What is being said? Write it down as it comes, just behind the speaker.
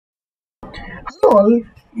Hello all,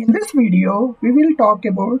 in this video we will talk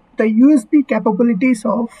about the USB capabilities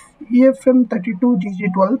of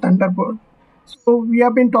EFM32GG12 Thunderboard. So we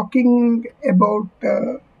have been talking about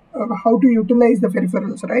how to utilize the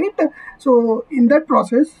peripherals, right? So in that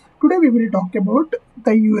process, today we will talk about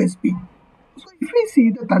the USB. So if we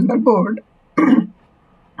see the Thunderboard,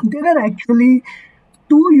 there are actually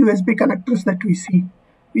two USB connectors that we see,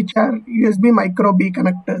 which are USB micro B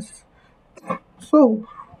connectors. So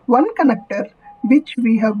one connector which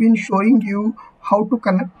we have been showing you how to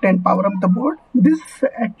connect and power up the board. This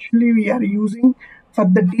actually we are using for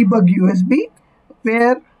the debug USB,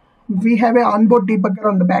 where we have an onboard debugger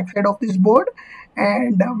on the back side of this board,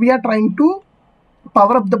 and we are trying to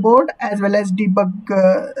power up the board as well as debug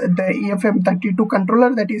the EFM32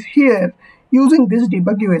 controller that is here using this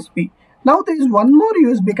debug USB. Now there is one more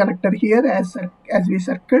USB connector here as we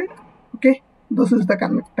circled. Okay, this is the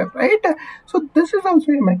connector, right? So this is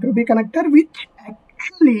also a micro B connector, which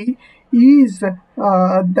actually is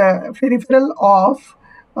the peripheral of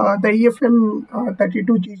the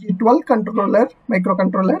EFM32GG12 controller,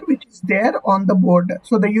 microcontroller, which is there on the board.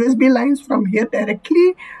 So the USB lines from here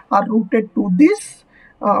directly are routed to this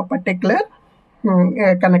particular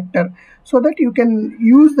connector, so that you can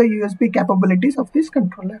use the USB capabilities of this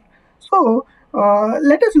controller. So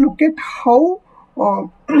let us look at how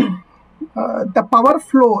the power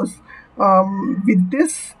flows with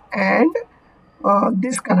this and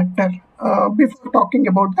this connector before talking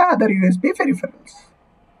about the other USB peripherals.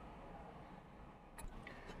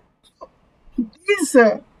 These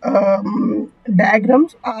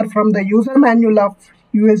diagrams are from the user manual of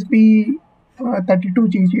USB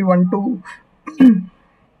 32GG12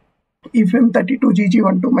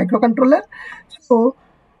 EFM32GG12 microcontroller. So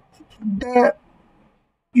the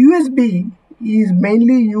USB is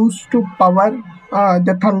mainly used to power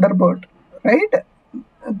the Thunderboard, right?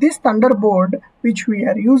 This Thunderboard which we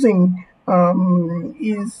are using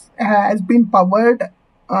has been powered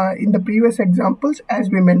in the previous examples, as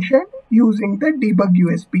we mentioned, using the debug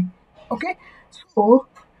USB. Okay, so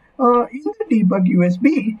in the debug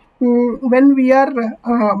USB, when we are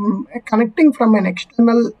connecting from an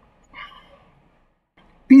external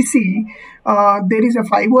PC, there is a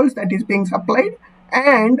 5 volts that is being supplied,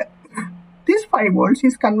 and this 5 volts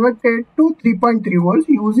is converted to 3.3 volts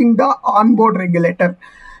using the onboard regulator.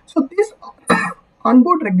 So this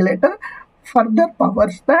onboard regulator further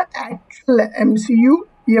powers the actual MCU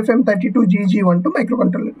EFM32GG12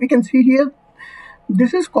 microcontroller. We can see here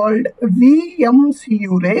this is called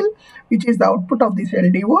VMCU rail, which is the output of this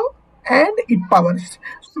LDO, and it powers.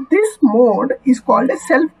 So this mode is called a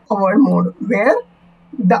self-powered mode, where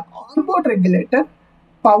the onboard regulator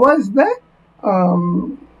powers the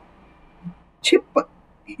chip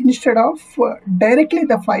instead of directly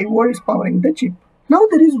the 5 volts powering the chip. Now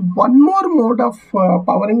there is one more mode of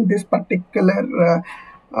powering this particular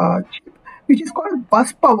chip, which is called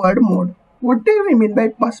bus powered mode. What do we mean by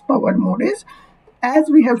bus powered mode is,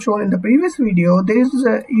 as we have shown in the previous video, there is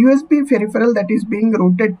a USB peripheral that is being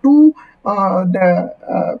routed to the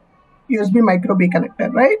USB micro B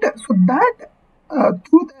connector, right? So that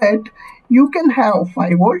through that you can have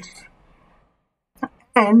 5 volts,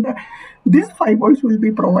 and this 5 volts will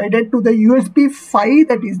be provided to the USB 5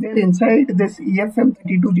 that is there inside this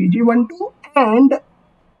EFM32GG12, and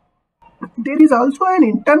there is also an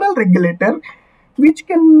internal regulator which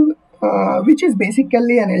can which is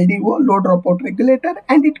basically an LDO, low dropout regulator,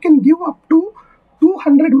 and it can give up to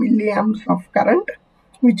 200 milliamps of current,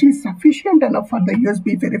 which is sufficient enough for the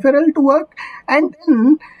USB peripheral to work. And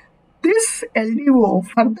then this LDO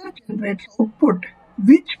further generates output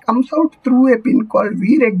which comes out through a pin called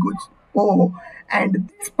VREG-O, and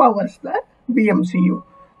this powers the VMCU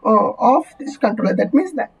of this controller. That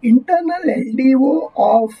means the internal LDO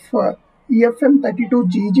of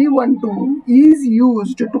EFM32GG12 is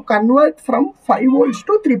used to convert from 5 volts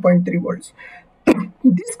to 3.3 volts.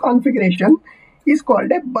 This configuration is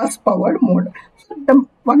called a bus powered mode. So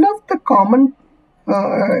one of the common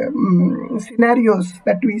scenarios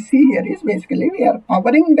that we see here is basically we are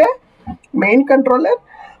powering the main controller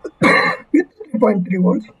with 3.3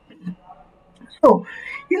 volts. So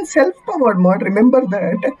in self-powered mode, remember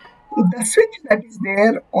that the switch that is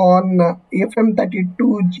there on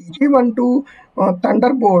EFM32GG12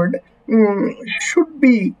 Thunderboard should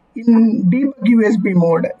be in debug USB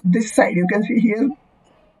mode. This side you can see here.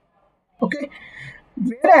 Okay,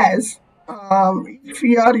 whereas if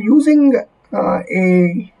we are using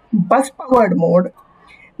a bus powered mode,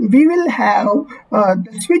 we will have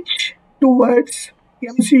the switch towards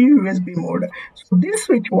MCU USB mode. So this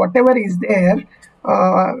switch, whatever is there,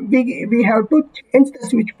 we have to change the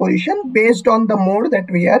switch position based on the mode that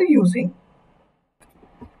we are using.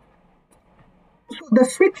 So the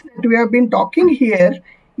switch that we have been talking here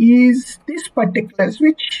is this particular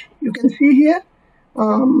switch. You can see here.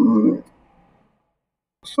 Um,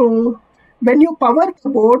 so when you power the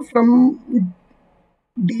board from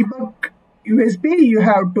debug USB, you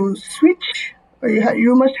have to switch.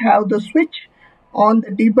 You must have the switch on the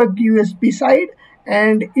debug USB side.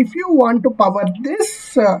 And if you want to power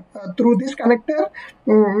this through this connector,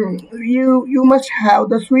 you must have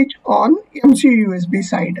the switch on MCU USB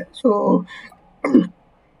side. So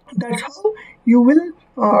that's how you will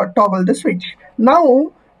toggle the switch.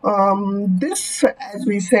 Now, this, as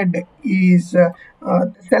we said, is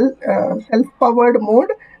self-powered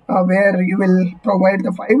mode where you will provide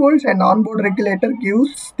the 5 volts and onboard regulator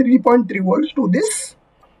gives 3.3 volts to this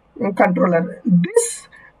controller. This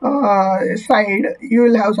side, you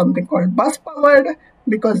will have something called bus powered,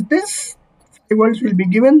 because this 5 volts will be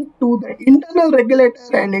given to the internal regulator,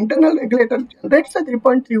 and internal regulator generates the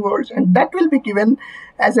 3.3 volts, and that will be given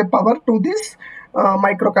as a power to this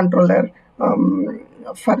microcontroller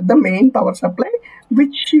for the main power supply,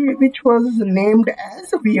 which was named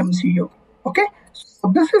as VMCU. Okay,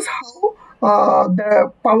 so this is how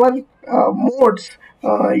the power modes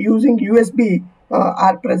using USB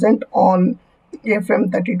are present on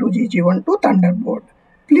EFM32GG12 Thunderboard.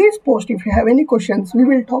 Please post if you have any questions. We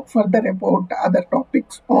will talk further about other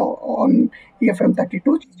topics on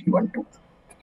EFM32GG12.